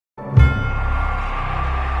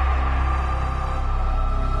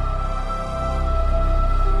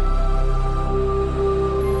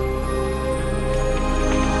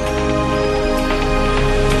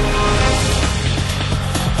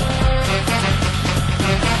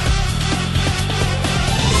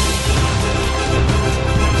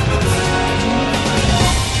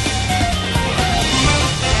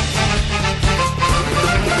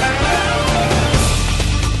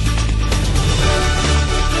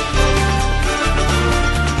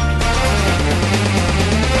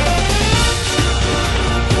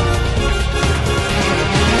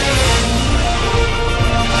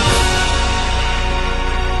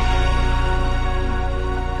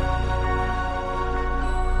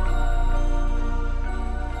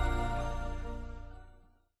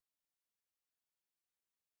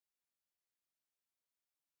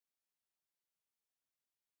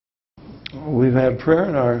We've had prayer,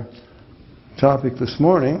 and our topic this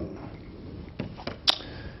morning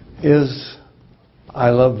is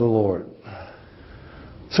I love the Lord.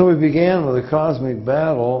 So we began with a cosmic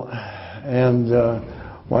battle, and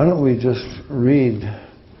why don't we just read,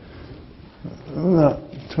 not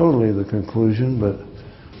totally the conclusion, but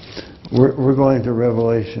we're going to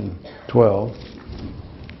Revelation 12.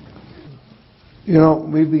 You know,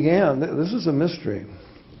 we began, this is a mystery.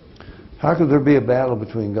 How could there be a battle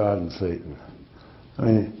between God and Satan? I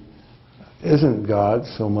mean, isn't God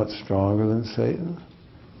so much stronger than Satan?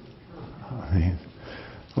 I mean,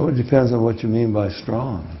 well, it depends on what you mean by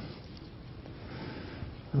strong.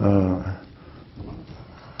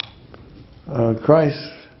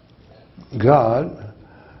 Christ, God,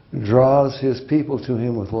 draws his people to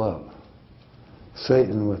him with love.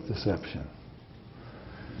 Satan with deception.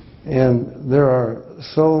 And there are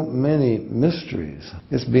so many mysteries.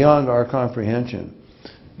 It's beyond our comprehension.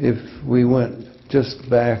 If we went just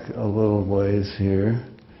back a little ways here,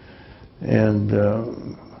 and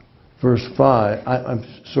verse 5,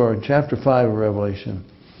 chapter 5 of Revelation,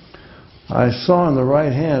 I saw in the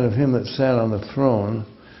right hand of him that sat on the throne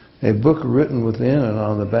a book written within and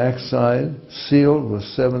on the backside, sealed with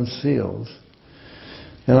 7 seals.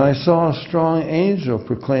 And I saw a strong angel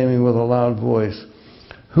proclaiming with a loud voice,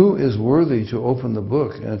 who is worthy to open the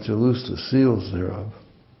book and to loose the seals thereof?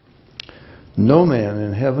 No man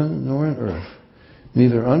in heaven nor in earth,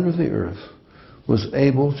 neither under the earth, was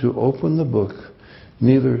able to open the book,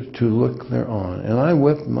 neither to look thereon. And I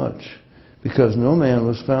wept much, because no man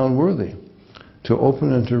was found worthy to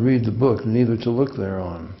open and to read the book, neither to look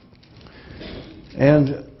thereon.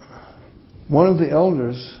 And one of the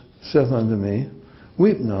elders saith unto me,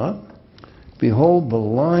 weep not, behold, the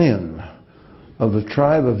Lion of the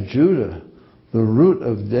tribe of Judah, the root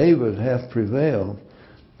of David, hath prevailed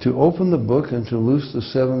to open the book and to loose the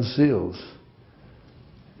 7 seals.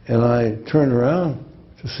 And I turned around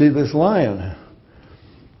to see this lion.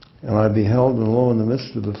 And I beheld, and lo, in the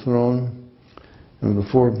midst of the throne, and the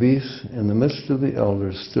 4 beasts, in the midst of the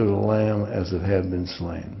elders, stood a lamb as it had been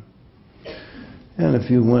slain. And if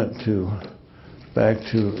you went back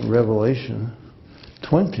to Revelation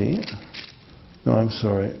 20, no, I'm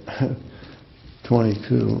sorry,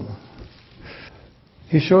 22,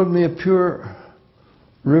 he showed me a pure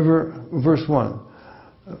river, verse 1,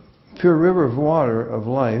 pure river of water of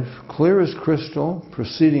life, clear as crystal,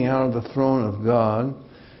 proceeding out of the throne of God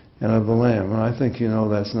and of the Lamb. And I think you know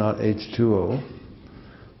that's not H2O.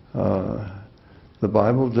 The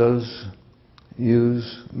Bible does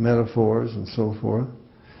use metaphors and so forth.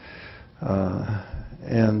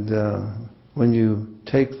 When you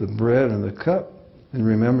take the bread and the cup in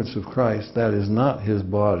remembrance of Christ, that is not his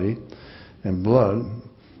body and blood.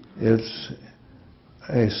 It's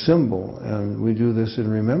a symbol, and we do this in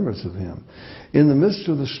remembrance of him. In the midst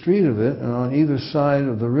of the street of it, and on either side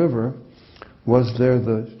of the river, was there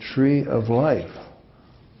the tree of life.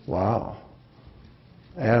 Wow.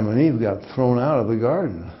 Adam and Eve got thrown out of the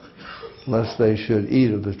garden, lest they should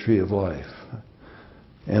eat of the tree of life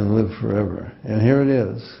and live forever. And here it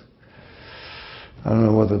is. I don't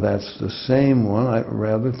know whether that's the same one. I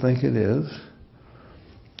rather think it is.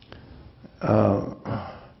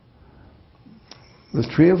 The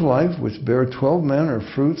tree of life, which bare 12 manner of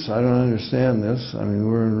fruits. I don't understand this. I mean,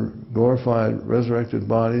 we're in glorified, resurrected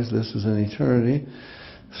bodies. This is in eternity.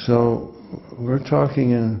 So we're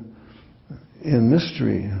talking in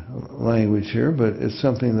mystery language here, but it's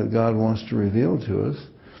something that God wants to reveal to us.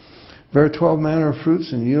 Bare 12 manner of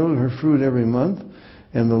fruits, and yielded her fruit every month.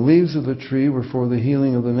 And the leaves of the tree were for the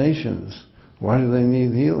healing of the nations. Why do they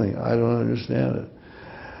need healing? I don't understand it.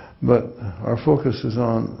 But our focus is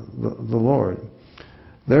on the Lord.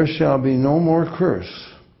 There shall be no more curse,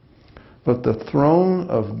 but the throne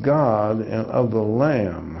of God and of the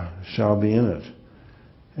Lamb shall be in it,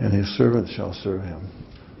 and his servants shall serve him.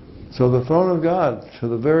 So the throne of God, to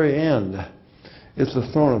the very end, it's the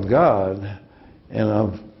throne of God and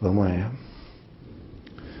of the Lamb.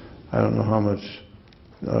 I don't know how much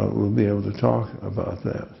we'll be able to talk about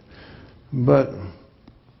that. But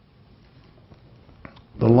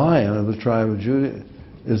the Lion of the tribe of Judah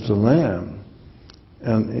is the Lamb.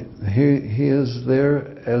 And he is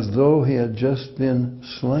there as though he had just been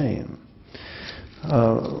slain.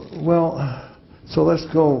 So let's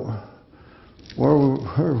go.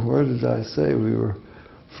 Where did I say we were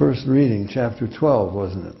first reading? Chapter 12,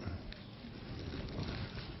 wasn't it?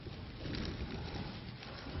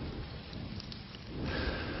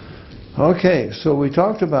 Okay, so we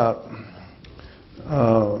talked about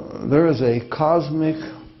there is a cosmic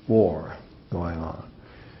war going on.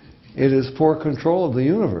 It is for control of the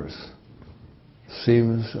universe.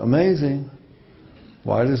 Seems amazing.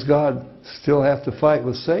 Why does God still have to fight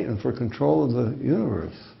with Satan for control of the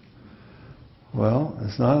universe? Well,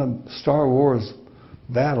 it's not a Star Wars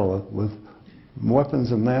battle with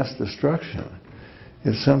weapons of mass destruction.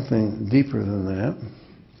 It's something deeper than that.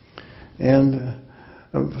 And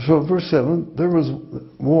so verse 7, there was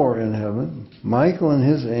war in heaven. Michael and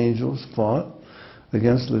his angels fought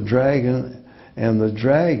against the dragon, and the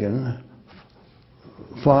dragon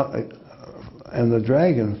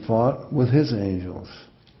fought with his angels.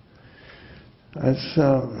 That's,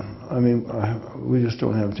 we just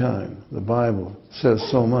don't have time. The Bible says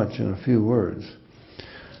so much in a few words.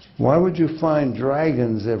 Why would you find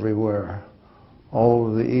dragons everywhere, all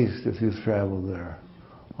over the East, if you've traveled there,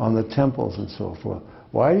 on the temples and so forth?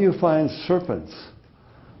 Why do you find serpents?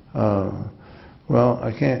 Well,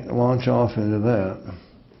 I can't launch off into that.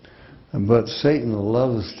 But Satan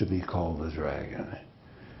loves to be called the dragon.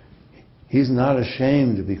 He's not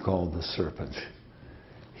ashamed to be called the serpent.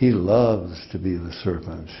 He loves to be the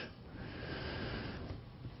serpent.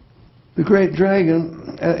 The great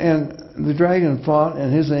dragon, and the dragon fought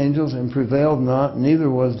and his angels and prevailed not, neither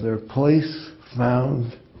was their place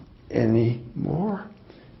found any more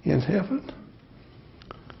in heaven.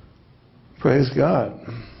 Praise God.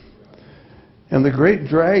 And the great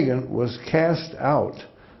dragon was cast out,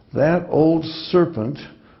 that old serpent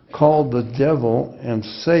called the devil and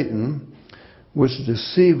Satan, which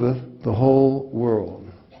deceiveth the whole world.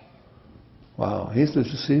 Wow, he's the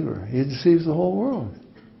deceiver. He deceives the whole world.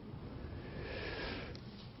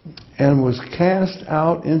 And was cast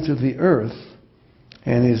out into the earth,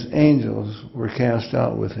 and his angels were cast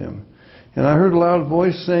out with him. And I heard a loud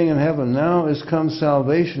voice saying in heaven, now is come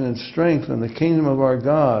salvation and strength and the kingdom of our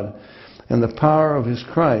God and the power of his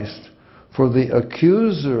Christ. For the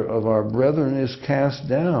accuser of our brethren is cast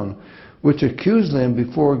down, which accused them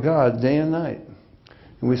before God day and night.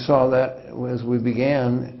 And we saw that as we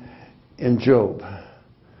began in Job.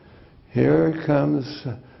 Here comes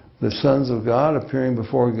the sons of God appearing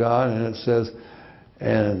before God, and it says,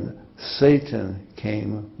 and Satan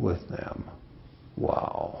came with them.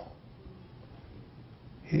 Wow.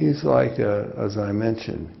 He's like, as I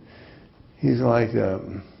mentioned, he's like a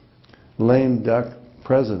lame duck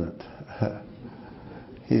president.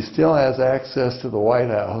 He still has access to the White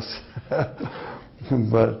House,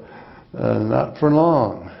 but not for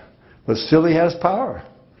long. But still he has power,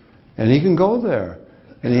 and he can go there,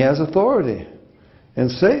 and he has authority. And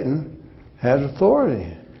Satan has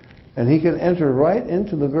authority, and he can enter right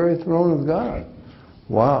into the very throne of God.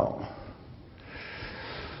 Wow.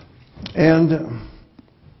 And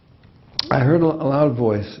I heard a loud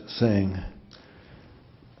voice saying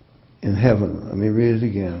in heaven, let me read it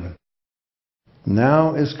again.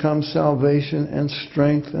 Now is come salvation and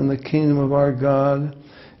strength and the kingdom of our God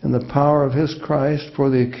and the power of his Christ, for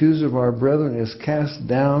the accuser of our brethren is cast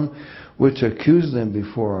down, which accused them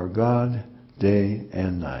before our God day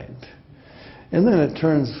and night. And then it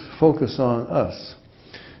turns focus on us,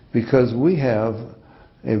 because we have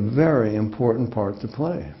a very important part to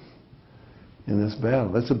play in this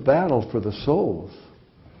battle. It's a battle for the souls,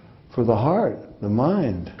 for the heart, the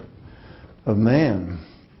mind of man.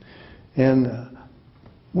 And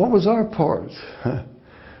what was our part?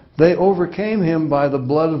 They overcame him by the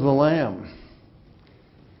blood of the Lamb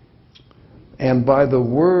and by the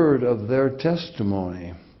word of their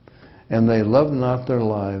testimony, and they loved not their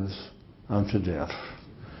lives unto death.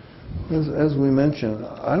 As we mentioned,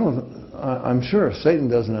 I'm sure Satan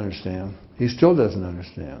doesn't understand. He still doesn't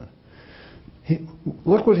understand.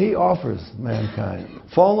 Look what he offers mankind.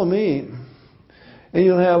 Follow me, and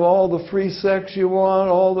you'll have all the free sex you want,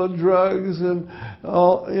 all the drugs, and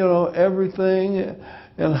all, everything.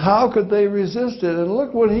 And how could they resist it? And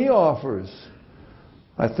look what he offers.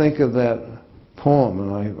 I think of that poem,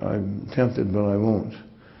 and I'm tempted, but I won't.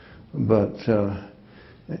 But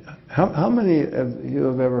how many of you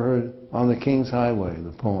have ever heard On the King's Highway,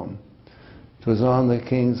 the poem? It was on the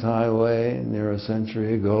King's Highway near a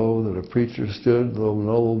century ago that a preacher stood, though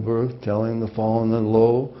noble birth, telling the fallen and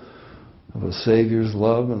low of a Savior's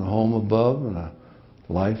love and a home above and a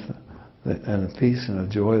life and a peace and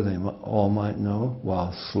a joy they all might know,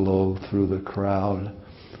 while slow through the crowd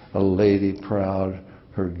a lady proud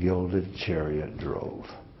her gilded chariot drove.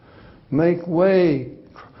 Make way.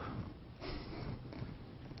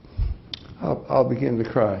 I'll begin to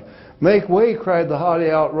cry. Make way, cried the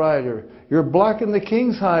haughty outrider. You're blocking the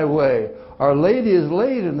King's highway. Our Lady is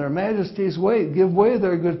late and their Majesties wait. Give way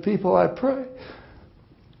there, good people, I pray.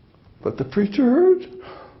 But the preacher heard,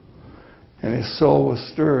 and his soul was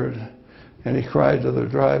stirred, and he cried to the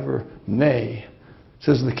driver, nay, it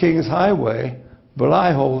says the King's highway, but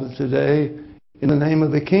I hold it today in the name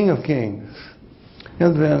of the King of Kings.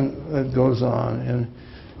 And then it goes on,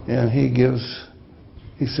 and he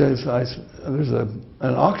says, there's an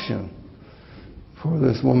auction for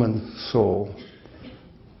this woman's soul,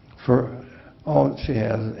 for all she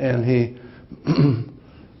has. And he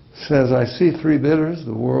says, I see three bidders.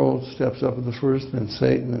 The world steps up at the first, and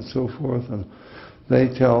Satan and so forth, and they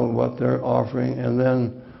tell what they're offering. And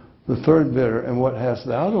then the third bidder, and what hast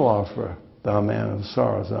thou to offer, thou man of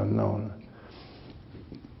sorrows unknown?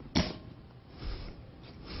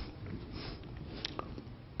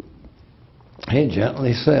 He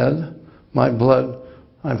gently said, my blood,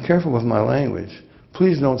 I'm careful with my language.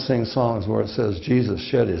 Please don't sing songs where it says Jesus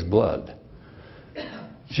shed his blood.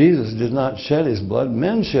 Jesus did not shed his blood,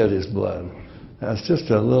 men shed his blood. That's just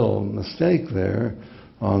a little mistake there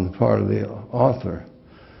on the part of the author.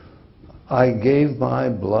 I gave my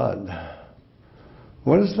blood.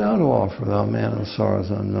 What hast thou to offer, thou man of sorrows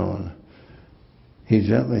unknown? He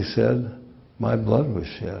gently said, my blood was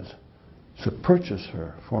shed to purchase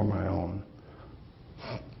her for my own.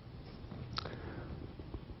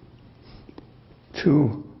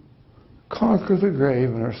 To conquer the grave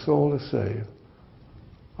and her soul to save,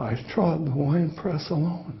 I trod the winepress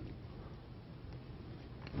alone.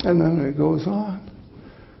 And then it goes on.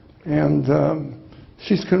 And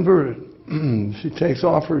she's converted. She takes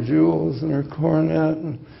off her jewels and her coronet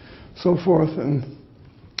and so forth and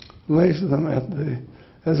lays them at the,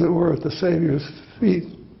 as it were, at the Savior's feet.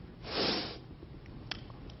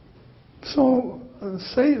 So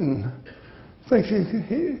Satan thinks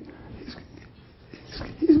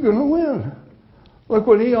he's going to win. Look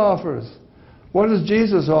what he offers. What does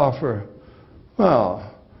Jesus offer? Well,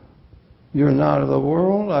 you're not of the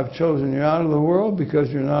world. I've chosen you out of the world because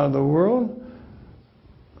you're not of the world.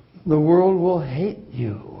 The world will hate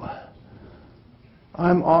you.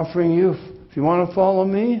 I'm offering you, if you want to follow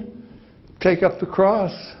me, take up the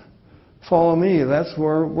cross. Follow me. That's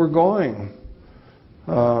where we're going.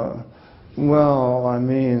 Well, I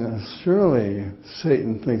mean, surely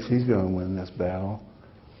Satan thinks he's going to win this battle.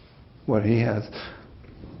 What he has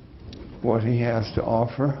to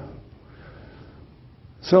offer.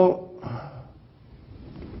 So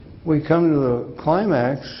we come to the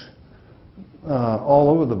climax all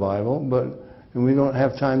over the Bible, and we don't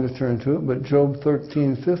have time to turn to it, but Job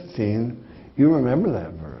 13:15, you remember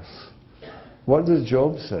that verse. What does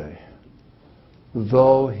Job say?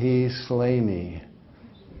 Though he slay me,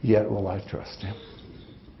 yet will I trust him.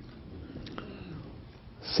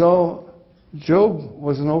 So Job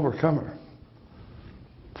was an overcomer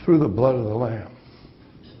through the blood of the Lamb.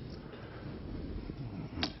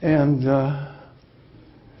 And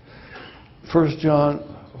 1 John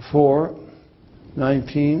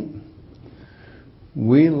 4:19,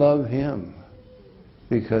 we love him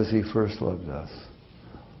because he first loved us.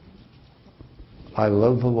 I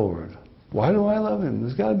love the Lord. Why do I love him?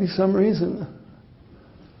 There's got to be some reason.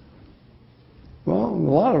 Well, a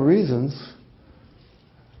lot of reasons.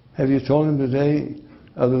 Have you told him today,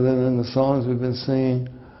 other than in the songs we've been singing,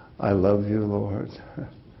 I love you, Lord?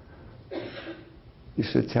 You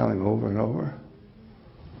should tell him over and over.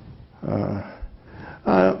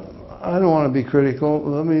 I don't want to be critical.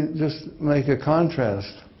 Let me just make a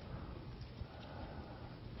contrast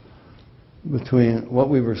between what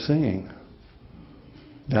we were singing,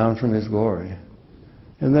 down from his glory,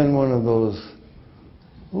 and then one of those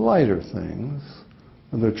lighter things.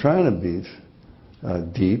 They're trying to beat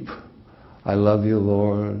deep. I love you,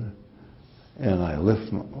 Lord, and I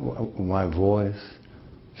lift my voice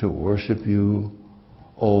to worship you.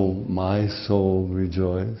 Oh, my soul,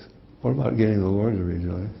 rejoice. What about getting the Lord to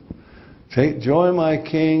rejoice? Take joy, my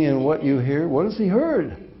King, in what you hear. What has he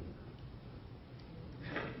heard?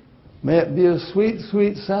 May it be a sweet,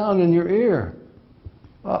 sweet sound in your ear.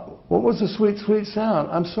 What was the sweet, sweet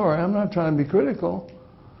sound? I'm sorry, I'm not trying to be critical.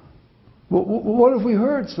 What have we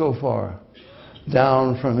heard so far?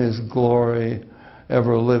 Down from his glory,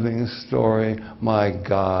 ever-living story, my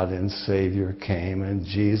God and Savior came, and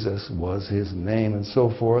Jesus was his name, and so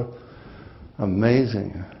forth.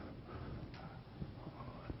 Amazing.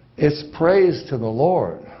 It's praise to the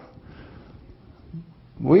Lord.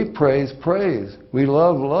 We praise praise. We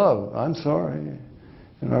love love. I'm sorry.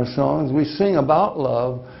 In our songs, we sing about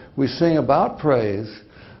love. We sing about praise.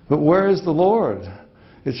 But where is the Lord?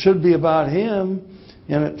 It should be about him,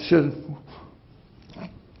 and it should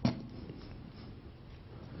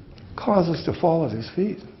cause us to fall at his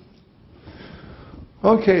feet.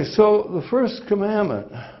 Okay, so the first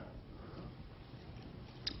commandment.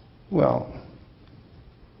 Well,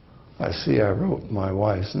 I see I wrote my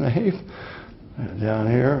wife's name down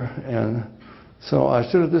here, and so I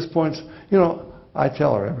should at this point, I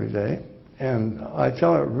tell her every day, And I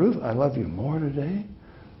tell her, Ruth, I love you more today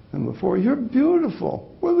than before. You're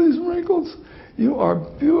beautiful. What are these wrinkles? You are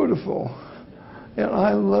beautiful. And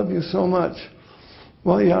I love you so much.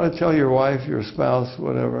 Well, you ought to tell your wife, your spouse,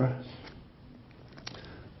 whatever.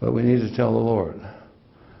 But we need to tell the Lord.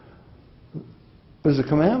 There's a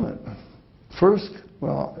commandment. First,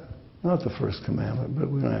 well, not the first commandment, but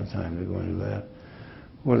we don't have time to go into that.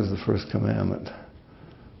 What is the first commandment?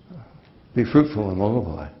 Be fruitful and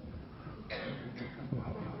multiply.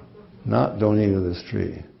 Not don't eat of this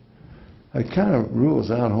tree. It kind of rules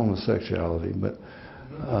out homosexuality, but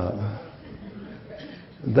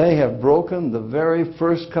they have broken the very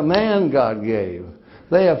first command God gave.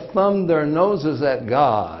 They have thumbed their noses at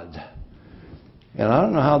God. And I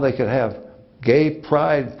don't know how they could have gay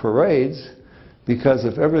pride parades, because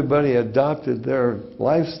if everybody adopted their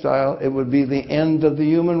lifestyle, it would be the end of the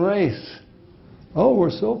human race. Oh, we're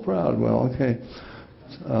so proud. Well, okay.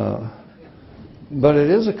 But it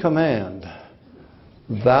is a command.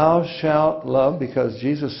 Thou shalt love, because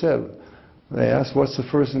Jesus said, they asked, what's the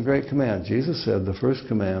first and great command? Jesus said, the first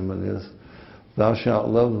commandment is, thou shalt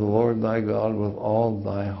love the Lord thy God with all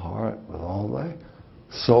thy heart, with all thy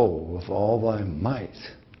soul, with all thy might.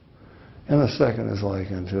 And the second is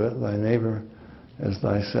like unto it, thy neighbor as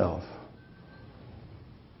thyself.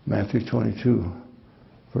 Matthew 22,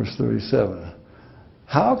 verse 37.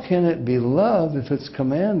 How can it be loved if it's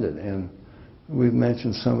commanded? And we've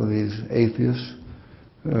mentioned some of these atheists.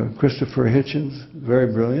 Christopher Hitchens,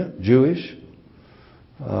 very brilliant, Jewish,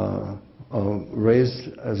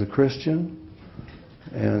 raised as a Christian,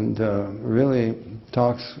 and really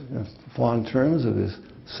talks in fond terms of his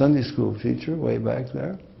Sunday school teacher way back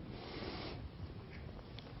there.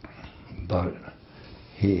 But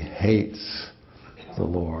he hates the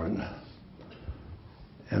Lord.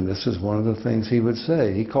 And this is one of the things he would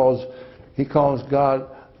say. He calls God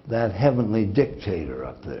that heavenly dictator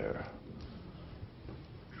up there.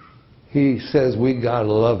 He says we got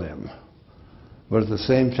to love him. But at the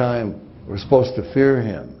same time, we're supposed to fear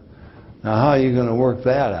him. Now, how are you going to work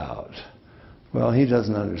that out? Well, he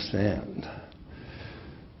doesn't understand.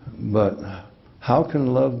 But how can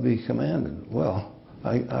love be commanded? Well,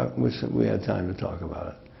 I wish that we had time to talk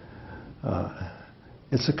about it.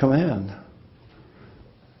 It's a command.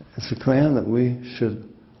 It's a command that we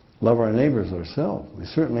should love our neighbors ourselves. We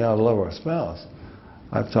certainly ought to love our spouse.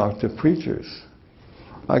 I've talked to preachers.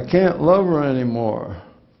 I can't love her anymore.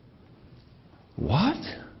 What?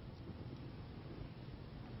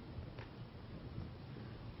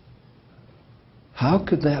 How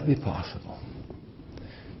could that be possible?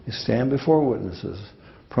 You stand before witnesses,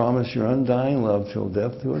 promise your undying love till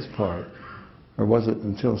death do us part, or was it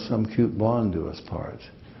until some cute bond do us part?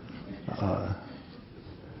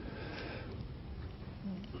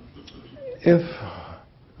 If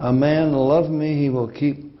a man love me, he will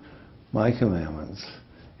keep my commandments.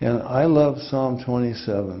 And I love Psalm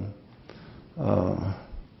 27,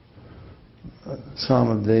 Psalm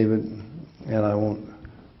of David, and I won't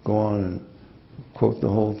go on and quote the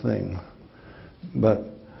whole thing. But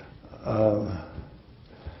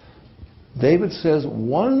David says,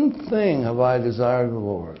 one thing have I desired of the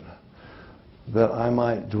Lord, that I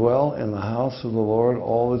might dwell in the house of the Lord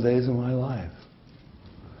all the days of my life,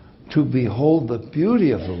 to behold the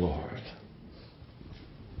beauty of the Lord.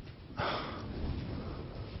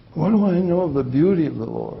 What do I know of the beauty of the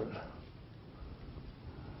Lord?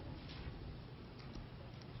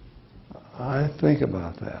 I think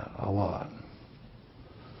about that a lot.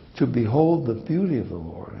 To behold the beauty of the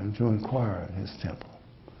Lord and to inquire in his temple.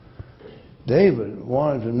 David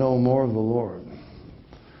wanted to know more of the Lord.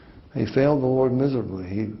 He failed the Lord miserably.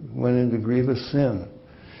 He went into grievous sin.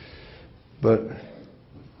 But,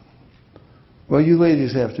 well, you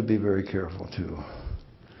ladies have to be very careful too.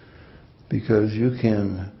 Because you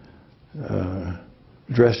can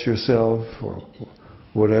dress yourself or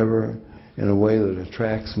whatever in a way that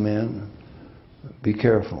attracts men. Be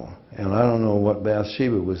careful. And I don't know what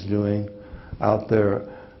Bathsheba was doing out there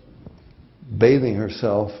bathing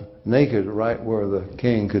herself naked right where the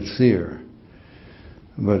king could see her.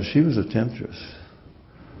 But she was a temptress.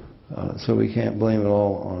 So we can't blame it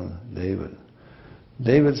all on David.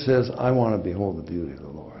 David says, I want to behold the beauty of the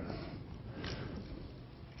Lord.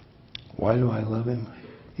 Why do I love him?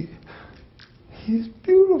 He's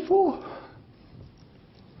beautiful.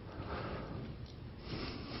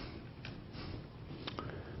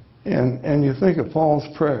 And you think of Paul's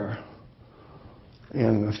prayer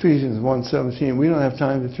in Ephesians 1:17. We don't have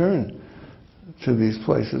time to turn to these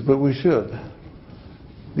places, but we should,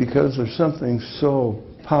 because there's something so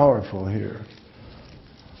powerful here.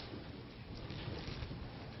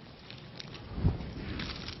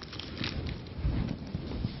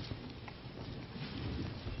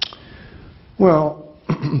 Well,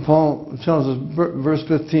 Paul tells us, verse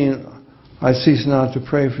 15, I cease not to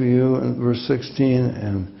pray for you, and verse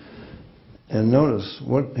 16, and notice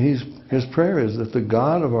what his prayer is, that the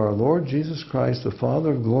God of our Lord Jesus Christ, the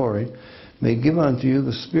Father of glory, may give unto you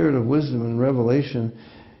the spirit of wisdom and revelation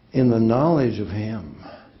in the knowledge of him.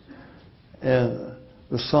 And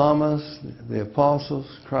the psalmists, the apostles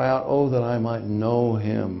cry out, oh, that I might know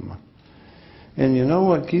him. And you know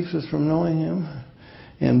what keeps us from knowing him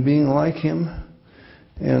and being like him?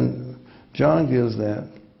 And John gives that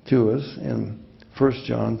to us in 1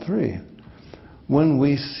 John 3. When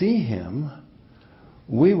we see him,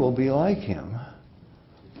 we will be like him,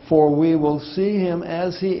 for we will see him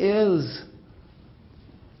as he is.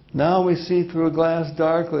 Now we see through a glass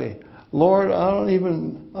darkly. Lord,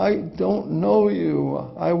 I don't know you.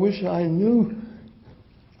 I wish I knew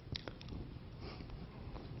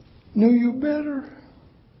you better.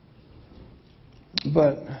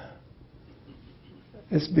 But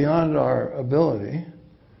it's beyond our ability.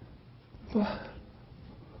 But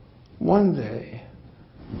one day,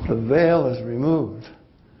 the veil is removed.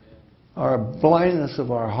 Our blindness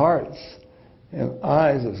of our hearts and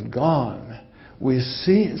eyes is gone. We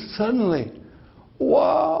see it suddenly.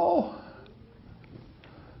 Wow!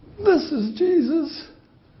 This is Jesus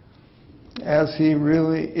as he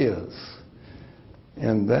really is.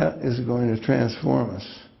 And that is going to transform us.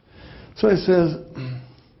 So he says,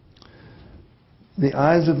 the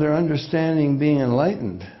eyes of their understanding being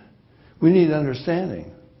enlightened. We need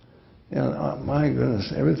understanding. And my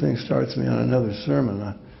goodness, everything starts me on another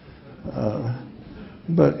sermon.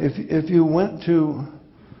 But if you went to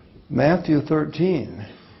Matthew 13,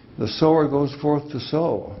 the sower goes forth to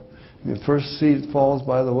sow. The first seed falls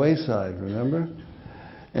by the wayside, remember?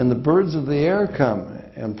 And the birds of the air come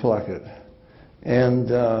and pluck it. And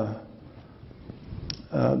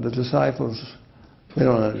the disciples, they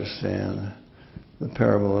don't understand the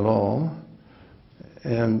parable at all.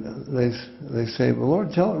 And they say, well,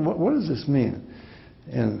 Lord, tell them, what does this mean?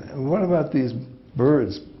 And what about these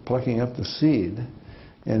birds plucking up the seed?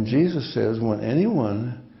 And Jesus says, when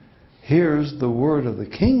anyone hears the word of the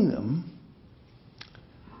kingdom,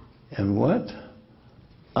 and what?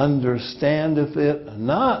 Understandeth it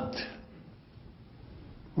not.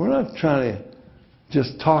 We're not trying to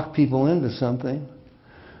just talk people into something.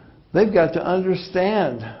 They've got to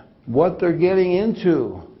understand what they're getting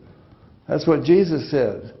into. That's what Jesus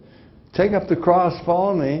said. Take up the cross,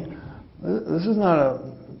 follow me. This is not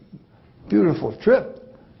a beautiful trip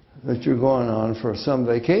that you're going on for some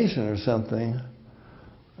vacation or something.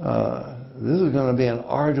 This is going to be an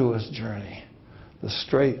arduous journey. The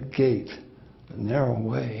straight gate, the narrow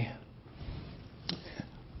way.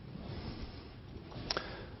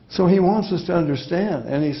 So he wants us to understand.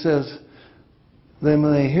 And he says, then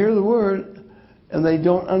when they hear the word and they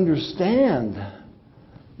don't understand,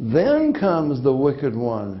 then comes the wicked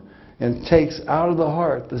one and takes out of the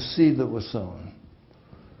heart the seed that was sown.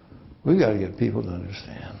 We've got to get people to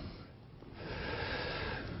understand.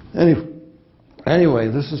 Anyway,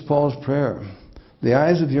 this is Paul's prayer. The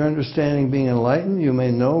eyes of your understanding being enlightened, you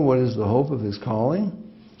may know what is the hope of his calling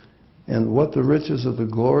and what the riches of the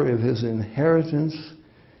glory of his inheritance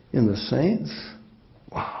in the saints.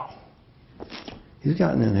 Wow. He's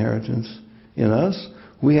got an inheritance in us.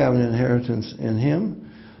 We have an inheritance in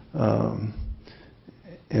him.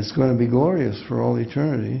 It's going to be glorious for all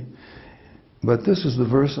eternity. But this is the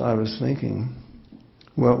verse I was thinking.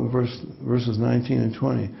 Well, verses 19 and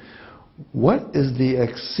 20. What is the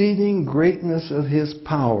exceeding greatness of his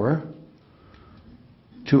power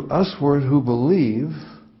to usward who believe,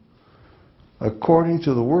 according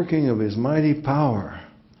to the working of his mighty power?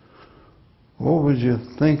 What would you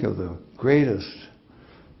think of the greatest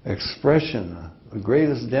expression, the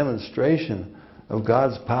greatest demonstration of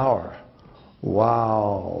God's power?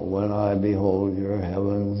 Wow, when I behold your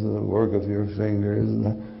heavens, the work of your fingers, and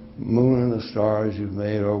the moon and the stars you've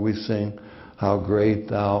made, or we sing, how great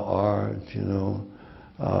thou art, you know.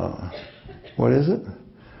 What is it?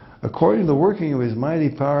 According to the working of his mighty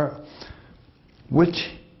power, which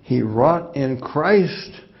he wrought in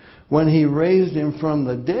Christ when he raised him from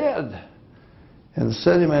the dead and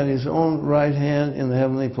set him at his own right hand in the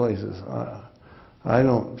heavenly places. I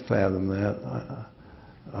don't fathom that.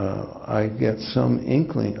 I get some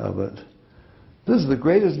inkling of it. This is the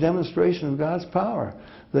greatest demonstration of God's power,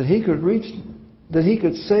 that he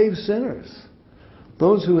could save sinners,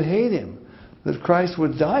 those who hate him, that Christ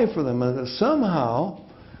would die for them, and that somehow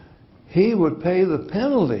he would pay the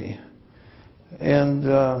penalty. And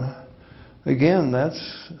again, that's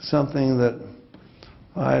something that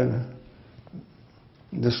I've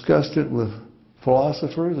discussed it with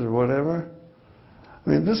philosophers or whatever. I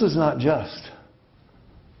mean, this is not just.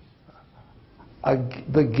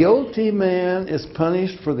 The guilty man is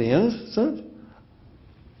punished for the innocent?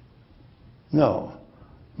 No.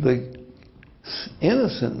 The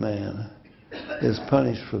innocent man is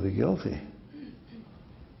punished for the guilty.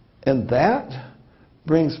 And that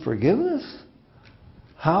brings forgiveness?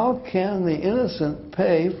 How can the innocent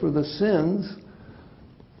pay for the sins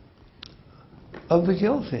of the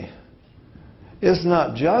guilty? It's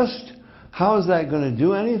not just. How is that going to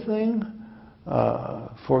do anything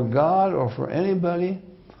for God or for anybody?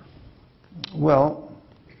 Well,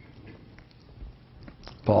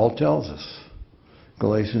 Paul tells us,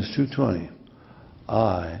 Galatians 2:20,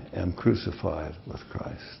 I am crucified with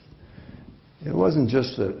Christ. It wasn't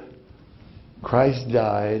just that Christ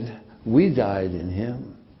died, we died in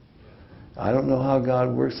Him. I don't know how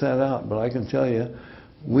God works that out, but I can tell you,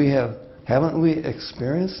 haven't we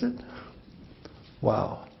experienced it?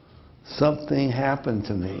 Wow. Something happened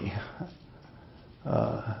to me.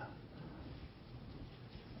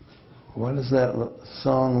 What is that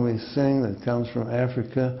song we sing that comes from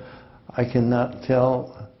Africa? I cannot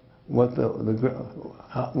tell what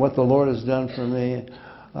the Lord has done for me.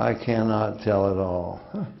 I cannot tell it all.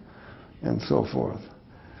 And so forth.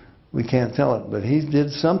 We can't tell it, but He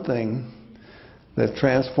did something that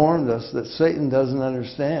transformed us that Satan doesn't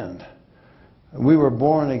understand. We were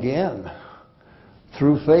born again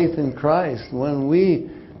through faith in Christ. When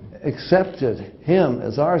we accepted Him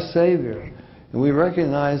as our Savior, and we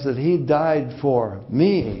recognized that He died for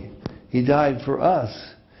me, He died for us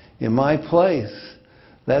in my place,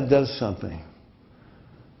 that does something.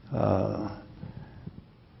 The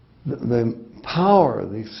power,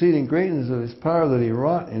 the exceeding greatness of His power that He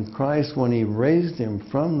wrought in Christ when He raised Him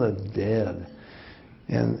from the dead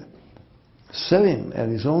and set Him at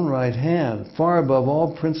His own right hand, far above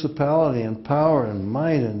all principality and power and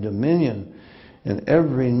might and dominion, and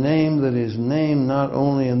every name that is named, not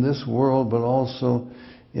only in this world, but also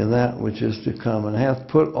in that which is to come, and hath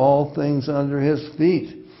put all things under His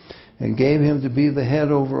feet, and gave Him to be the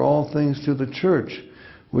head over all things to the church,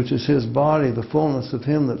 which is His body, the fullness of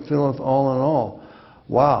Him that filleth all in all.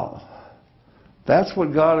 Wow. That's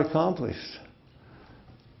what God accomplished.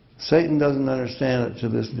 Satan doesn't understand it to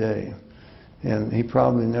this day. And he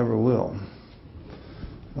probably never will.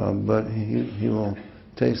 But he will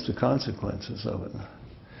taste the consequences of it.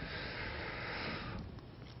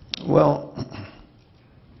 Well,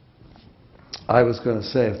 I was going to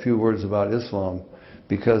say a few words about Islam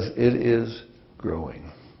because it is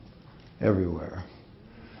growing everywhere.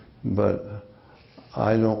 But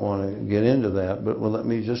I don't want to get into that. But let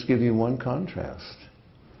me just give you one contrast.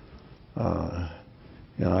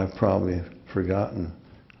 I've probably forgotten.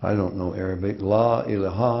 I don't know Arabic. La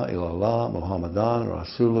ilaha illallah Muhammadan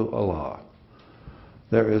Rasulullah.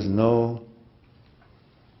 There is no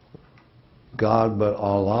God but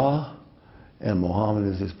Allah, and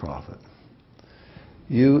Muhammad is His prophet.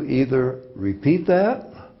 You either repeat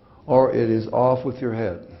that, or it is off with your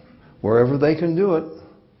head. Wherever they can do it.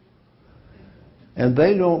 And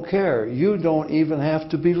they don't care. You don't even have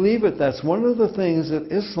to believe it. That's one of the things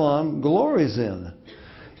that Islam glories in.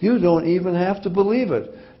 You don't even have to believe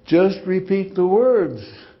it. Just repeat the words.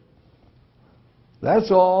 That's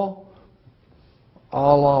all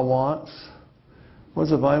Allah wants. What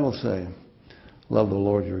does the Bible say? Love the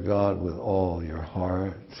Lord your God with all your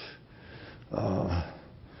heart.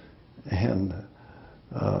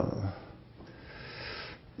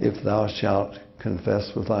 If thou shalt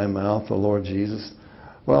confess with thy mouth the Lord Jesus.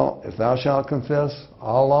 Well, if thou shalt confess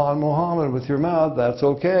Allah and Muhammad with your mouth, that's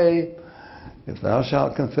okay. If thou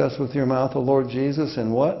shalt confess with your mouth the Lord Jesus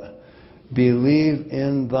and what? Believe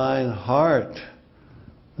in thine heart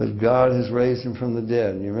that God has raised Him from the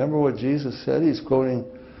dead. And you remember what Jesus said? He's quoting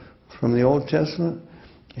from the Old Testament.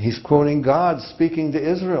 He's quoting God speaking to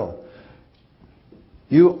Israel.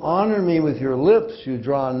 You honor me with your lips, you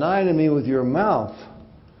draw nigh to me with your mouth,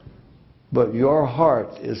 but your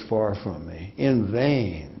heart is far from me. In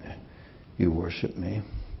vain you worship me.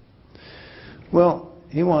 Well,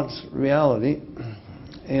 He wants reality,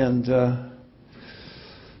 and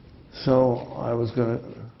so I was going to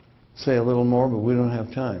say a little more, but we don't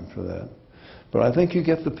have time for that. But I think you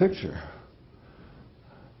get the picture.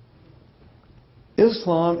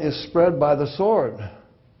 Islam is spread by the sword.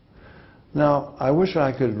 Now, I wish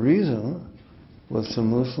I could reason with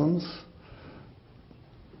some Muslims.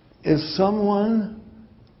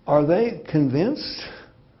 Are they convinced?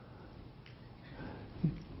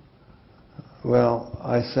 Well,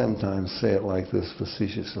 I sometimes say it like this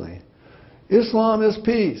facetiously. Islam is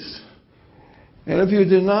peace. And if you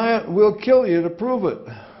deny it, we'll kill you to prove it.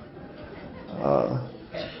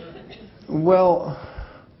 Well,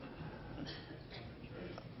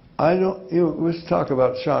 I don't, let's talk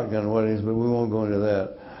about shotgun weddings, but we won't go into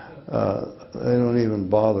that. They don't even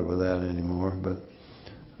bother with that anymore. But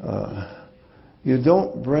you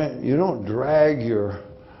don't drag your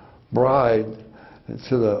bride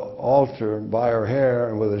to the altar by her hair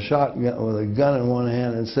and with a shotgun, with a gun in one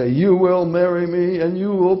hand, and say, "You will marry me and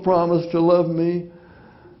you will promise to love me."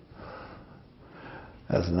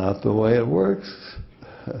 That's not the way it works.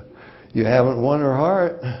 You haven't won her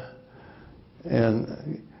heart,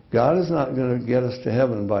 and God is not going to get us to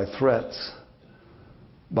heaven by threats,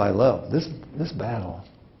 by love. This battle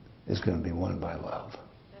is going to be won by love.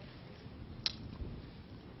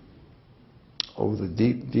 Oh, the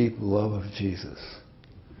deep, deep love of Jesus.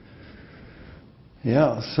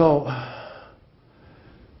 Yeah, so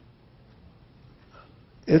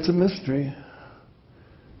it's a mystery.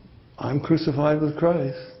 I'm crucified with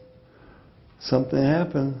Christ. Something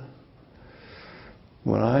happened.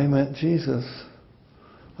 When I met Jesus,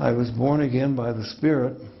 I was born again by the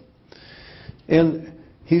Spirit. And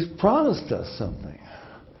He's promised us something.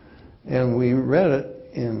 And we read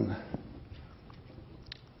it in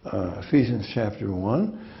Ephesians chapter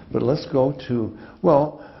 1. But let's go to,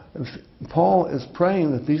 Paul is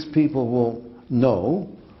praying that these people will know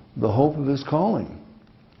the hope of his calling.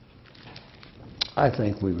 I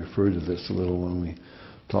think we referred to this a little when we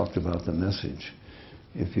talked about the message.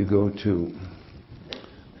 If you go to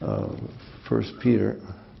 1 Peter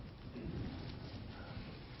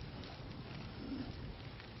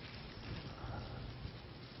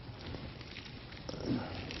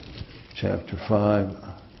chapter 5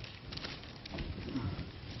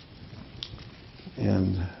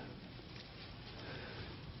 and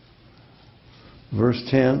verse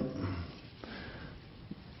 10.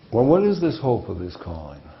 Well, what is this hope of his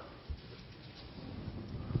calling?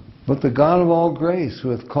 But the God of all grace, who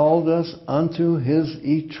hath called us unto his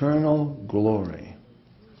eternal glory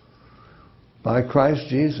by Christ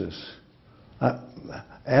Jesus,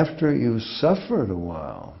 after you suffered a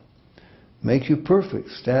while, make you perfect,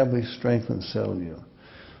 establish, strengthen, settle you.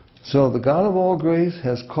 So the God of all grace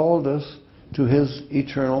has called us to his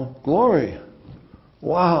eternal glory.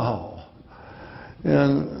 Wow!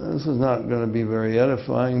 And this is not going to be very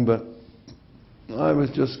edifying, but I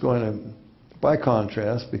was just going to, by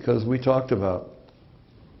contrast, because we talked about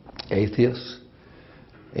atheists.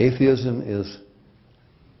 Atheism is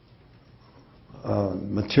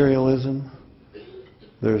materialism.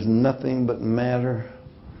 There's nothing but matter.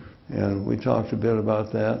 And we talked a bit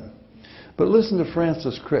about that. But listen to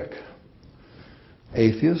Francis Crick.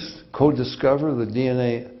 Atheist, co-discoverer of the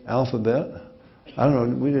DNA alphabet. I don't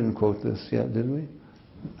know, we didn't quote this yet, did we?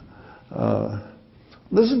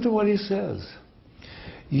 Listen to what he says.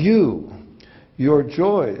 You, your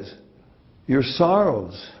joys, your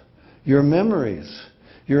sorrows, your memories,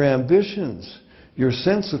 your ambitions, your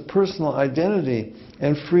sense of personal identity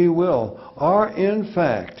and free will are in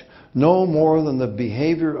fact no more than the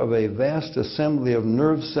behavior of a vast assembly of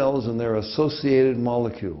nerve cells and their associated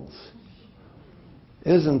molecules.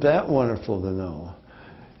 Isn't that wonderful to know?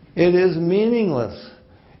 It is meaningless.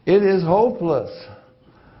 It is hopeless.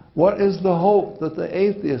 What is the hope that the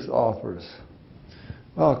atheist offers?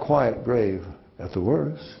 Well, a quiet grave at the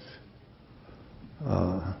worst.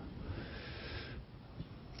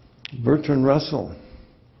 Bertrand Russell,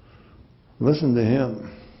 listen to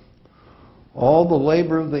him. All the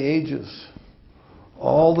labor of the ages,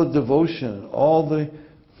 all the devotion, all the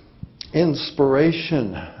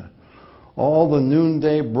inspiration, all the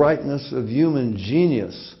noonday brightness of human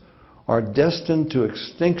genius are destined to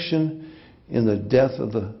extinction in the death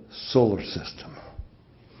of the solar system.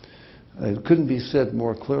 It couldn't be said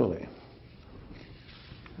more clearly.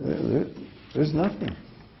 There's nothing.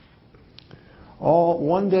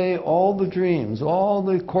 One day, all the dreams, all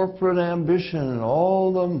the corporate ambition,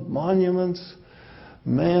 all the monuments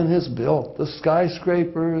man has built, the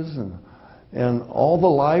skyscrapers and all the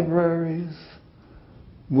libraries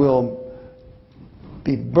will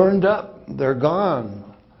be burned up. They're gone.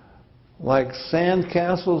 Like sand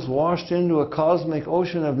castles washed into a cosmic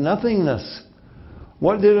ocean of nothingness.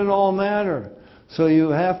 What did it all matter? So you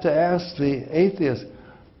have to ask the atheist,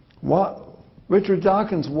 Richard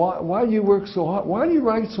Dawkins, why do you work so hard? Why do you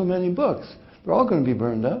write so many books? They're all going to be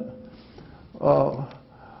burned up.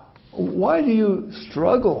 Why do you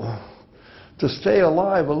struggle to stay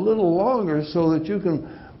alive a little longer so that you can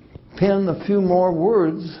pen a few more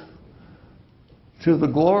words to the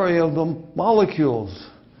glory of the molecules?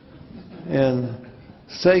 And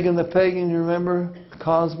Sagan the Pagan, you remember?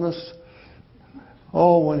 Cosmos.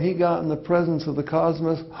 Oh, when he got in the presence of the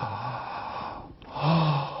cosmos,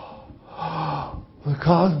 the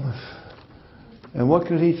cosmos. And what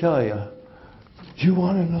could he tell you? Do you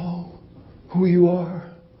want to know who you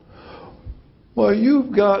are? Well,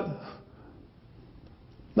 you've got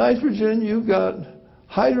nitrogen, you've got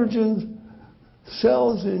hydrogen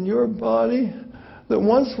cells in your body that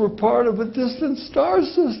once were part of a distant star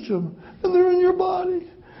system, and they're in your body.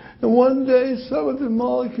 And one day, some of the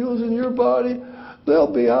molecules in your body,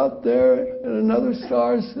 they'll be out there in another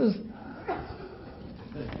star system.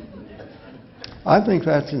 I think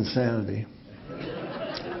that's insanity.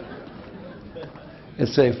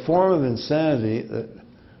 It's a form of insanity that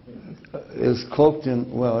is cloaked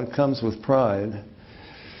in, well, it comes with pride,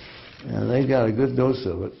 and they got a good dose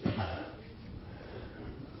of it.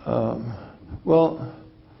 Well,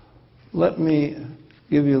 let me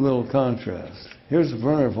give you a little contrast. Here's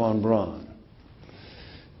Werner von Braun.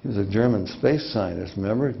 He was a German space scientist,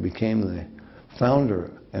 remember? He became the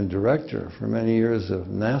founder and director for many years of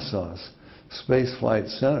NASA's Space Flight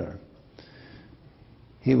Center.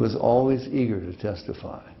 He was always eager to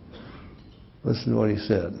testify. Listen to what he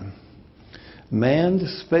said. Manned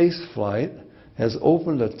space flight has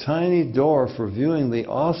opened a tiny door for viewing the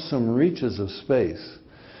awesome reaches of space.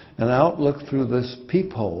 An outlook through this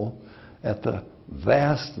peephole at the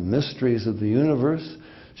vast mysteries of the universe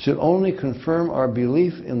should only confirm our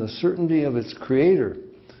belief in the certainty of its creator.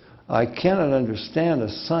 I cannot understand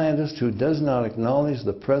a scientist who does not acknowledge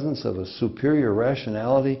the presence of a superior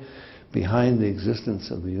rationality behind the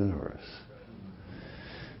existence of the universe.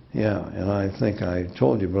 Yeah, and I think I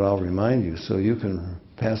told you, but I'll remind you so you can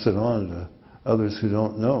pass it on to others who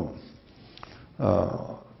don't know.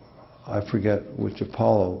 I forget which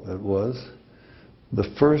Apollo it was, the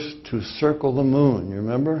first to circle the moon, you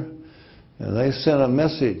remember? And they sent a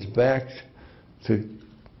message back to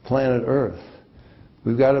planet Earth.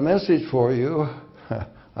 We've got a message for you.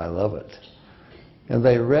 I love it. And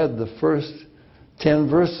they read the first 10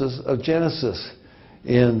 verses of Genesis.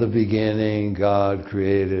 In the beginning, God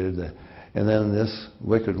created. And then this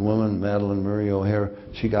wicked woman, Madeleine Murray O'Hara,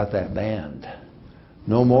 she got that banned.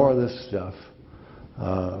 No more of this stuff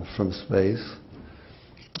from space.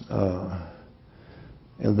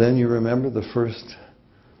 And then you remember the first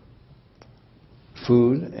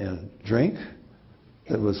food and drink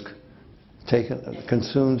that was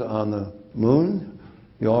consumed on the moon.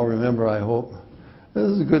 You all remember, I hope. This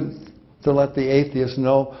is good to let the atheists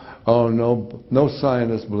know, oh, no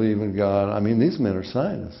scientists believe in God. I mean, these men are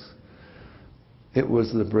scientists. It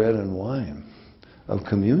was the bread and wine of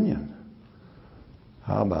communion.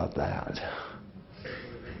 How about that?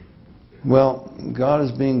 Well, God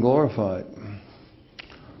is being glorified.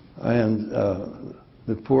 And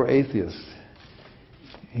the poor atheist,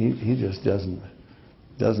 he just doesn't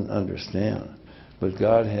understand. But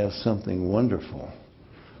God has something wonderful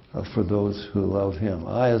for those who love Him.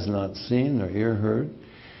 Eye has not seen nor ear heard,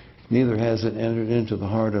 neither has it entered into the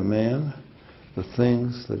heart of man the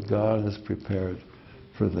things that God has prepared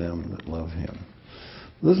for them that love Him.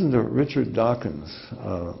 Listen to Richard Dawkins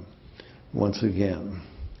once again.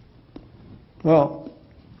 Well,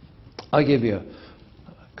 I give you a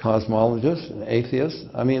cosmologist, an atheist.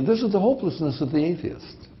 I mean, this is the hopelessness of the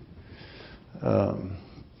atheist.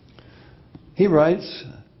 He writes,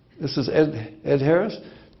 this is Ed Harris,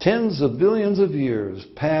 tens of billions of years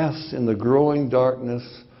pass in the growing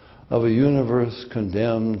darkness of a universe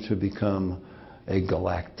condemned to become a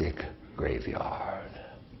galactic graveyard.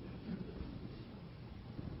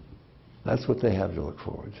 That's what they have to look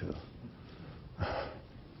forward to.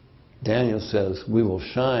 Daniel says, we will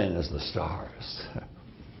shine as the stars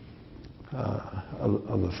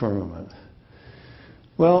of the firmament.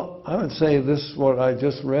 Well, I would say this, what I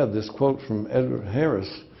just read, this quote from Edward Harris,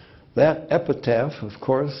 that epitaph, of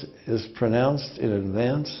course, is pronounced in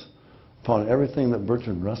advance upon everything that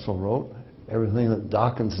Bertrand Russell wrote, everything that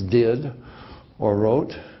Dawkins did or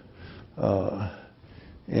wrote.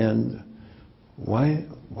 And why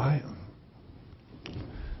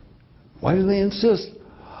do they insist?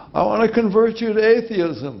 I want to convert you to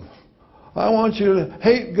atheism. I want you to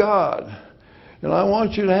hate God. And I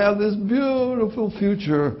want you to have this beautiful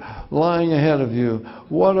future lying ahead of you.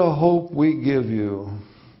 What a hope we give you.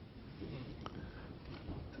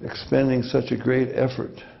 Expending such a great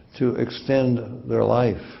effort to extend their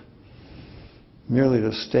life, merely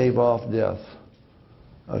to stave off death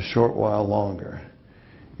a short while longer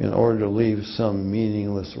in order to leave some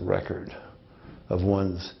meaningless record of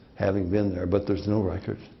one's having been there. But there's no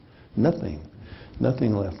record. Nothing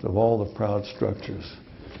left of all the proud structures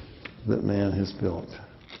that man has built.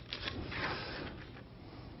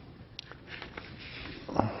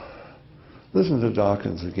 Listen to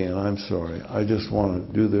Dawkins again. I'm sorry. I just want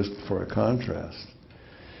to do this for a contrast.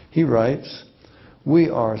 He writes, we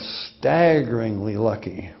are staggeringly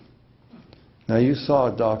lucky. Now you saw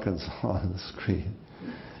Dawkins on the screen.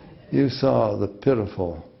 You saw the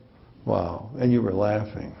pitiful, wow, and you were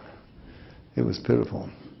laughing. It was pitiful.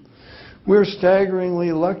 We're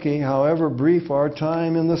staggeringly lucky, however brief our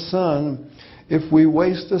time in the sun, if we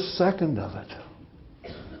waste a second of it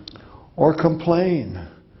or complain.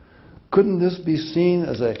 Couldn't this be seen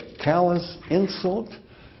as a callous insult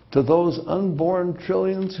to those unborn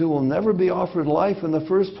trillions who will never be offered life in the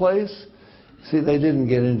first place? See, they didn't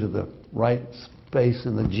get into the right space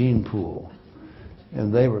in the gene pool,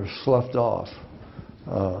 and they were sloughed off.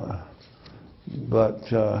 But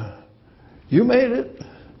you made it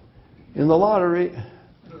in the lottery,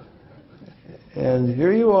 and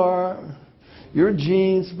here you are. Your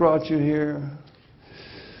genes brought you here.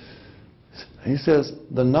 He says,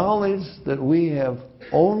 the knowledge that we have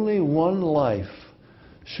only one life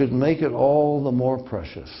should make it all the more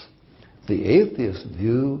precious. The atheist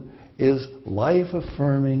view is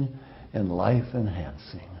life-affirming and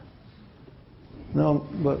life-enhancing. No,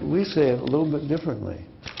 but we say it a little bit differently.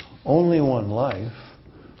 Only one life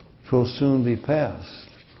will soon be past.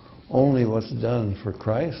 Only what's done for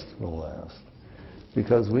Christ will last.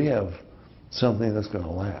 Because we have something that's going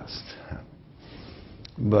to last.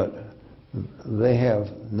 But they have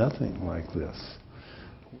nothing like this.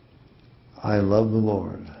 I love the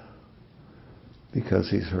Lord because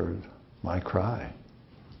He's heard my cry,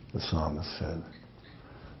 the psalmist said.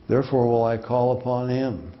 Therefore will I call upon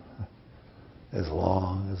Him as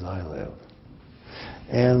long as I live.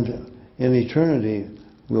 And in eternity,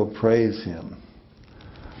 we'll praise Him.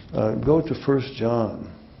 Go to 1 John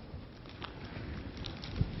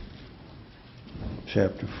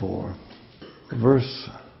chapter 4. Verse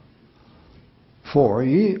 4,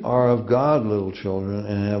 ye are of God, little children,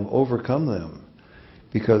 and have overcome them,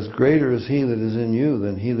 because greater is He that is in you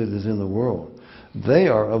than he that is in the world. They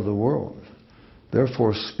are of the world.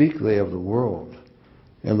 Therefore speak they of the world,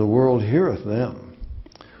 and the world heareth them.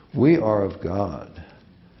 We are of God.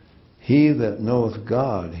 He that knoweth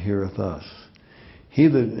God heareth us. He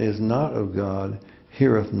that is not of God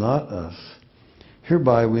heareth not us.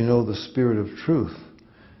 Hereby we know the spirit of truth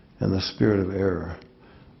and the spirit of error.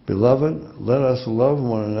 Beloved, let us love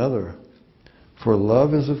one another, for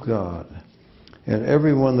love is of God. And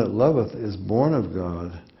every one that loveth is born of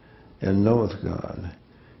God, and knoweth God.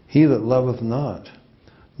 He that loveth not,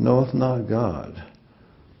 knoweth not God,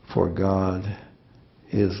 for God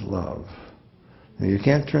is love. Now, you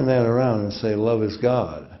can't turn that around and say love is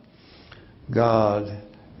God. God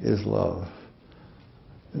is love.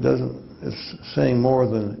 It's saying more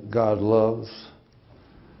than God loves.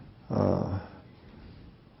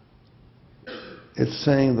 It's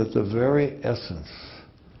saying that the very essence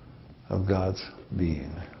of God's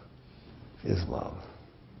being is love.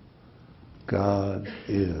 God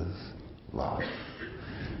is love.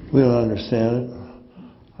 We don't understand it.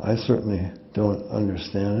 I certainly don't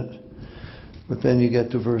understand it. But then you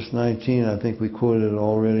get to verse 19, I think we quoted it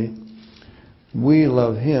already. We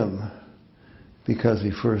love Him because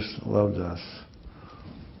He first loved us.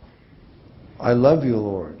 I love you,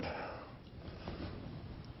 Lord.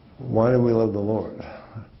 Why do we love the Lord?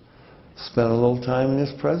 Spend a little time in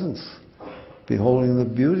His presence, beholding the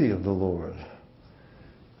beauty of the Lord.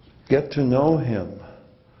 Get to know Him.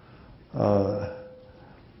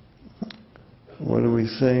 What do we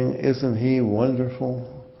sing? Isn't He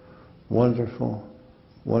wonderful, wonderful,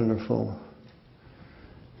 wonderful?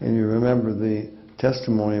 And you remember the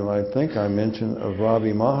testimony, I think I mentioned, of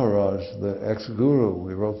Ravi Maharaj, the ex-guru.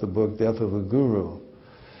 We wrote the book, Death of a Guru.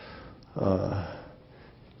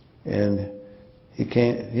 And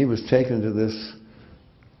he was taken to this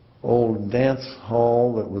old dance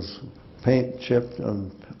hall that was paint chipped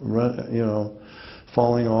and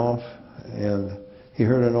falling off, and he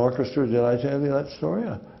heard an orchestra. Did I tell you that story?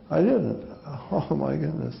 I didn't. Oh my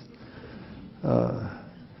goodness.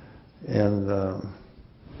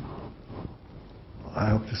 I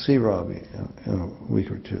hope to see Robbie in a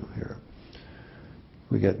week or two here.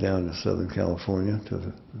 We get down to Southern California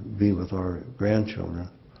to be with our grandchildren,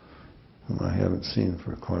 whom I haven't seen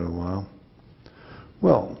for quite a while.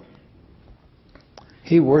 Well,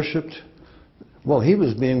 he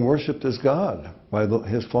was being worshipped as God by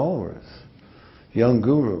his followers, young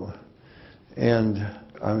guru. And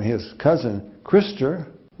his cousin, Krister,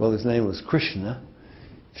 well, his name was Krishna,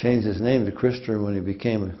 changed his name to Krister when he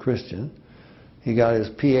became a Christian. He got his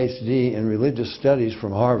PhD in religious studies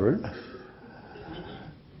from Harvard.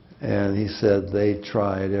 And he said they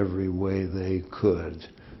tried every way they could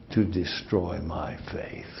to destroy my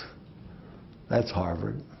faith. That's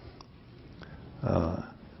Harvard.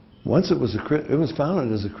 Once it was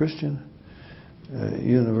founded as a Christian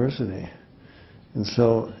university, And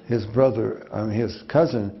so his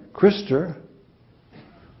cousin, Krister,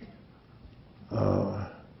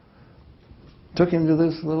 took him to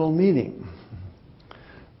this little meeting.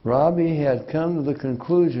 Robbie had come to the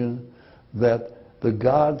conclusion that the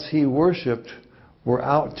gods he worshipped were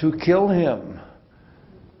out to kill him.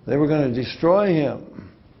 They were going to destroy him.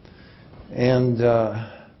 And,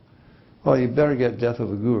 well, you better get Death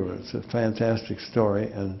of a Guru. It's a fantastic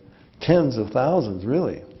story. And tens of thousands,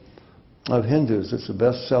 really, of Hindus. It's a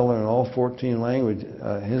bestseller in all 14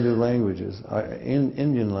 Hindu languages,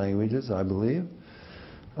 Indian languages, I believe,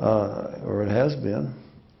 or it has been.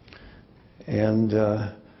 And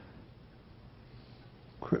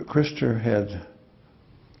Krister had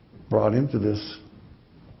brought him to this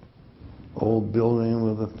old building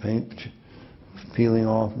with the paint peeling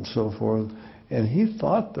off and so forth. And he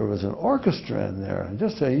thought there was an orchestra in there,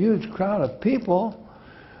 just a huge crowd of people.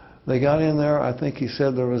 They got in there, I think he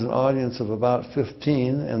said there was an audience of about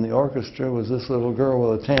 15, and the orchestra was this little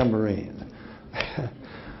girl with a tambourine.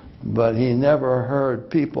 But he never heard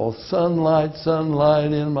people, sunlight,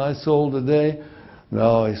 sunlight in my soul today.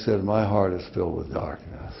 No, he said, my heart is filled with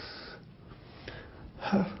darkness.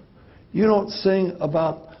 You don't sing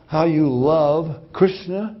about how you love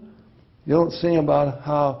Krishna. You don't sing about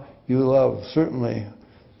how you love, certainly,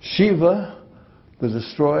 Shiva, the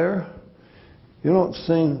destroyer. You don't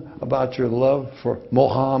sing about your love for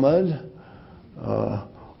Muhammad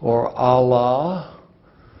or Allah.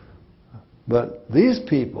 But these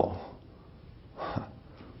people,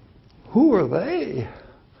 who are they?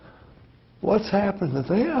 What's happened to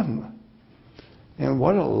them? And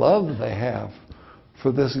what a love they have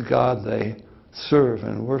for this God they serve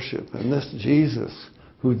and worship, and this Jesus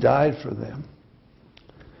who died for them.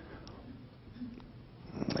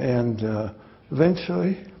 And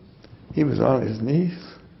eventually, he was on his knees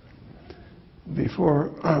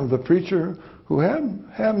before the preacher, who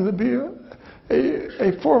happened to be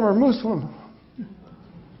a former Muslim,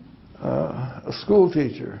 a school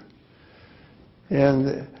teacher.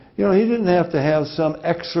 And, you know, he didn't have to have some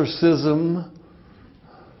exorcism.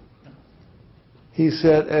 He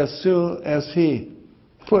said as soon as he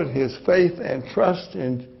put his faith and trust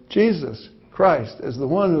in Jesus Christ as the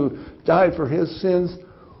one who died for his sins,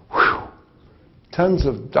 whew, tons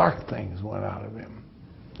of dark things went out of him.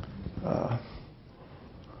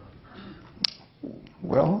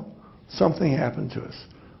 Well, something happened to us.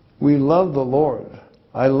 We love the Lord.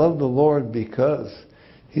 I love the Lord because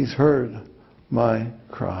he's heard my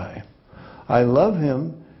cry. I love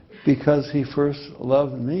him because he first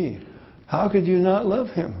loved me. How could you not love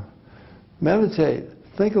him? Meditate.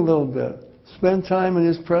 Think a little bit. Spend time in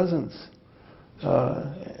his presence.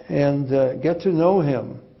 And get to know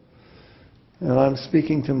him. And I'm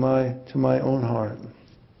speaking to my own heart.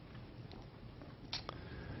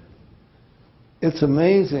 It's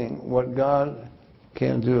amazing what God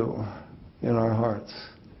can do in our hearts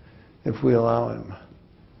if we allow him.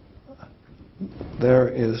 There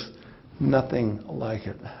is nothing like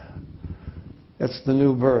it. It's the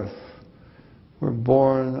new birth. We're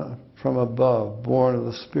born from above, born of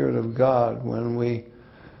the Spirit of God when we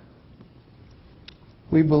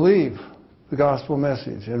believe the gospel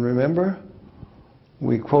message. And remember,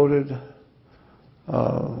 we quoted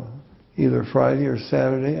either Friday or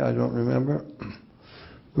Saturday, I don't remember.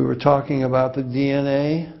 We were talking about the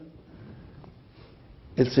DNA.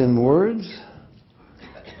 It's in words.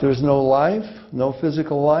 There's no life, no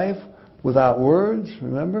physical life without words,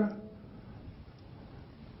 remember?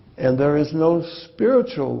 And there is no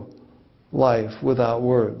spiritual life without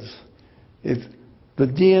words. If the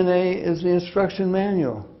DNA is the instruction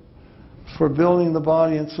manual for building the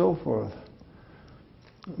body and so forth.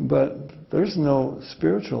 But there's no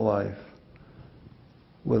spiritual life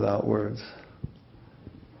without words.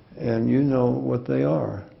 And you know what they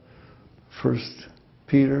are. 1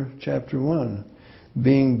 Peter chapter 1.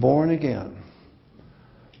 Being born again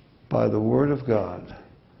by the word of God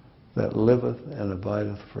that liveth and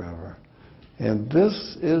abideth forever. And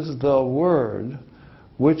this is the word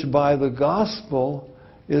which by the gospel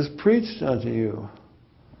is preached unto you.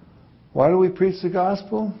 Why do we preach the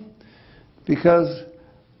gospel? Because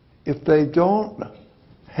if they don't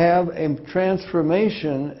have a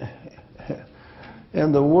transformation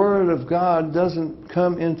and the word of God doesn't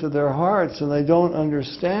come into their hearts and they don't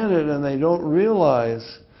understand it and they don't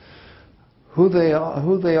realize who they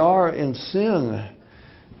are in sin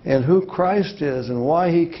and who Christ is and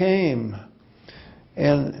why he came,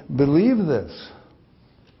 and believe this.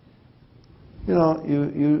 You know,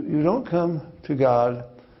 you don't come to God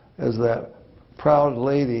as that proud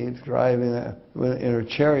lady driving in her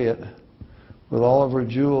chariot with all of her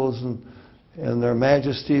jewels and their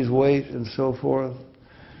majesty's weight and so forth.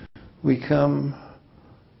 We come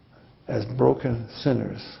as broken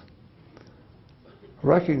sinners,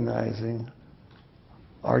 recognizing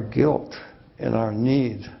our guilt and our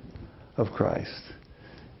need of Christ.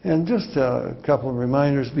 And just a couple of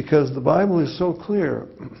reminders, because the Bible is so clear.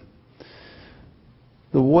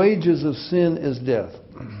 The wages of sin is death.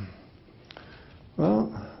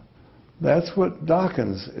 Well, that's what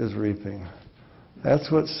Dawkins is reaping.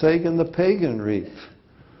 That's what Sagan the pagan reaped.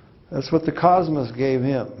 That's what the cosmos gave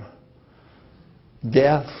him.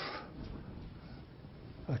 Death.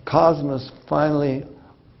 A cosmos finally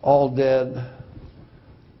all dead.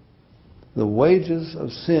 The wages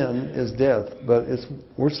of sin is death, but it's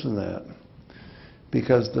worse than that.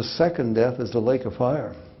 Because the second death is the lake of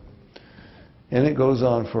fire. And it goes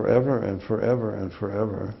on forever and forever and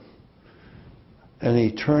forever. An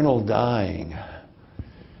eternal dying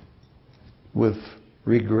with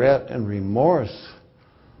regret and remorse.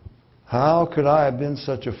 How could I have been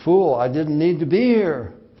such a fool? I didn't need to be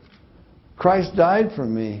here. Christ died for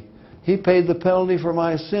me. He paid the penalty for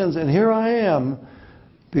my sins, and here I am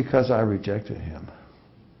because I rejected Him.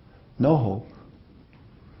 No hope.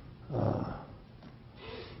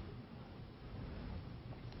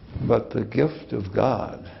 But the gift of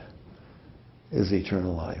God is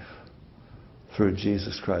eternal life through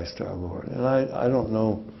Jesus Christ our Lord. And I don't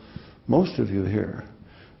know most of you here,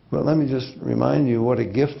 but let me just remind you what a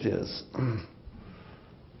gift is.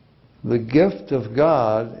 The gift of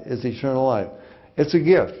God is eternal life. It's a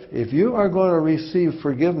gift. If you are going to receive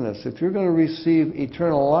forgiveness, if you're going to receive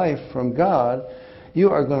eternal life from God, you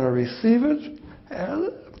are going to receive it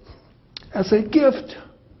as a gift.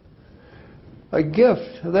 A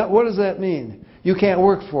gift. What does that mean? You can't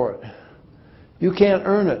work for it. You can't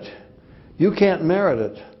earn it. You can't merit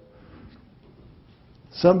it.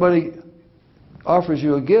 Somebody offers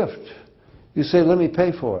you a gift. You say, let me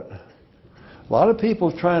pay for it. A lot of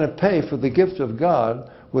people trying to pay for the gift of God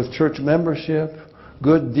with church membership,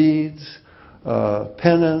 good deeds,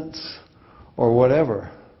 penance, or whatever.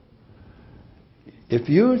 If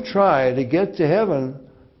you try to get to heaven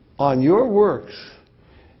on your works,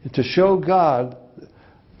 to show God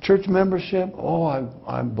church membership, oh,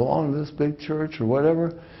 I belong to this big church or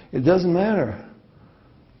whatever, it doesn't matter.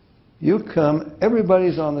 You come,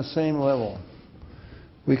 everybody's on the same level.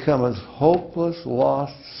 We come as hopeless,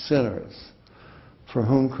 lost sinners for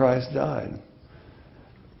whom Christ died,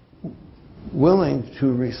 willing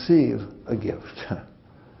to receive a gift.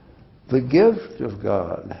 The gift of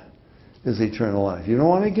God is eternal life. You don't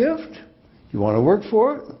want a gift? You want to work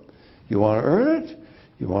for it? You want to earn it?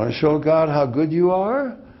 You want to show God how good you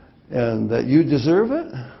are and that you deserve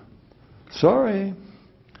it? Sorry.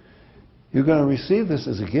 You're going to receive this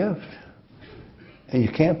as a gift. And you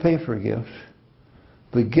can't pay for a gift.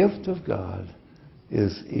 The gift of God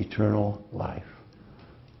is eternal life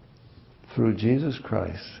through Jesus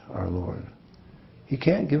Christ our Lord. He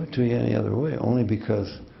can't give it to you any other way, only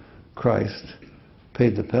because Christ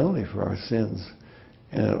paid the penalty for our sins.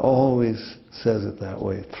 And it always says it that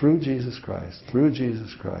way. Through Jesus Christ. Through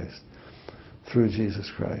Jesus Christ. Through Jesus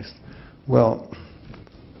Christ. Well,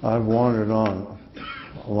 I've wandered on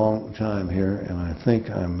a long time here, and I think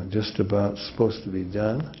I'm just about supposed to be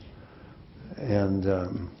done.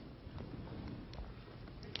 And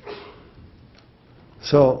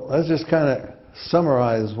so let's just kind of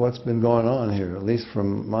summarize what's been going on here, at least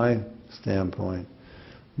from my standpoint.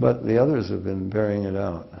 But the others have been bearing it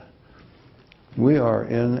out. We are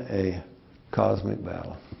in a cosmic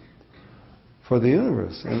battle for the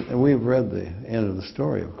universe. And we've read the end of the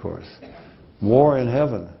story, of course. War in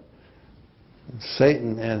heaven.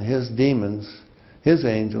 Satan and his demons, his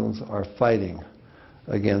angels, are fighting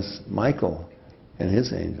against Michael and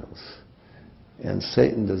his angels. And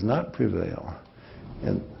Satan does not prevail.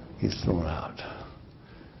 And he's thrown out.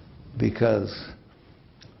 Because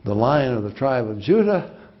the Lion of the tribe of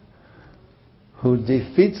Judah, who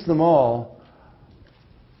defeats them all,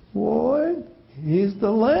 boy, he's the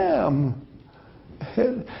Lamb.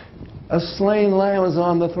 A slain lamb is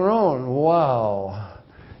on the throne. Wow.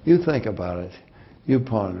 You think about it. You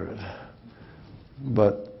ponder it.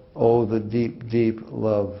 But, oh, the deep, deep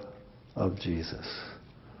love of Jesus.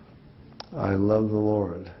 I love the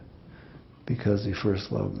Lord because He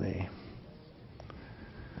first loved me.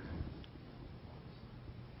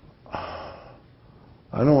 I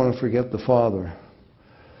don't want to forget the Father,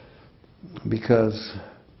 because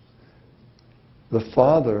the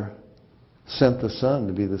Father sent the Son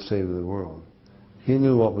to be the Savior of the world. He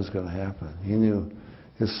knew what was going to happen. He knew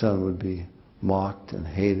His Son would be mocked and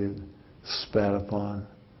hated, spat upon,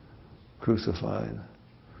 crucified.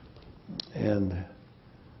 And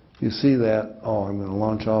You see that. Oh, I'm going to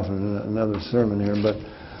launch off in another sermon here,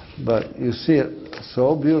 but you see it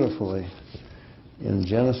so beautifully in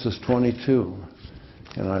Genesis 22,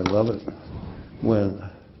 and I love it when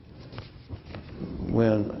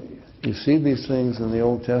you see these things in the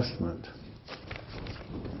Old Testament,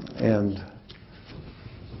 and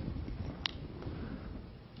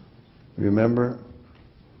remember,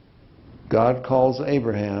 God calls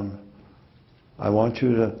Abraham, I want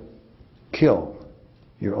you to kill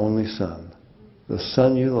your only son, the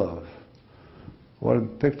son you love. What a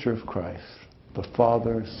picture of Christ. The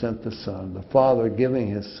Father sent the Son, the Father giving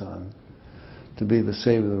His Son to be the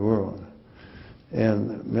Savior of the world.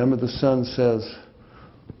 And remember, the Son says,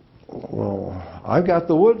 well, I've got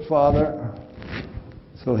the wood, Father.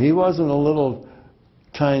 So he wasn't a little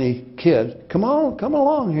tiny kid. Come on, come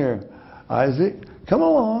along here, Isaac. Come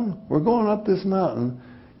along. We're going up this mountain.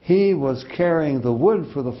 He was carrying the wood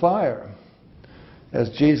for the fire as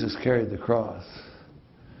Jesus carried the cross.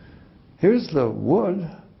 Here's the wood.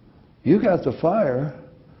 You got the fire.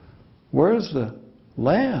 Where's the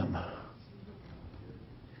lamb?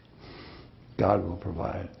 God will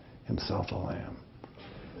provide Himself a lamb.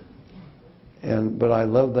 But I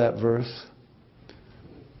love that verse.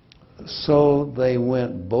 So they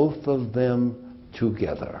went, both of them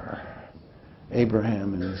together,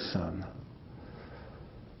 Abraham and his son.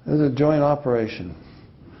 It was a joint operation.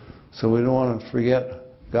 So we don't want to forget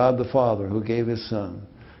God the Father who gave His Son,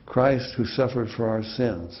 Christ who suffered for our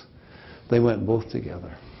sins. They went both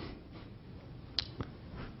together.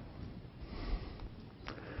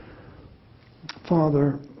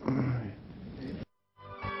 Father,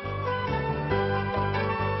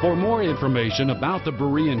 for more information about the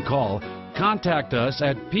Berean Call, contact us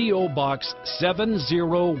at P.O. Box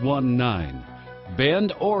 7019,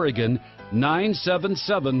 Bend, Oregon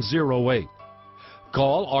 97708.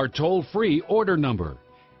 Call our toll-free order number,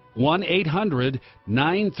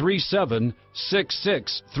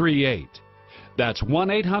 1-800-937-6638. That's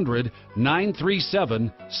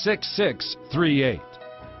 1-800-937-6638.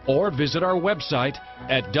 Or visit our website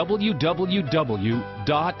at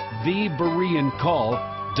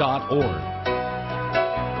www.thebereancall.org.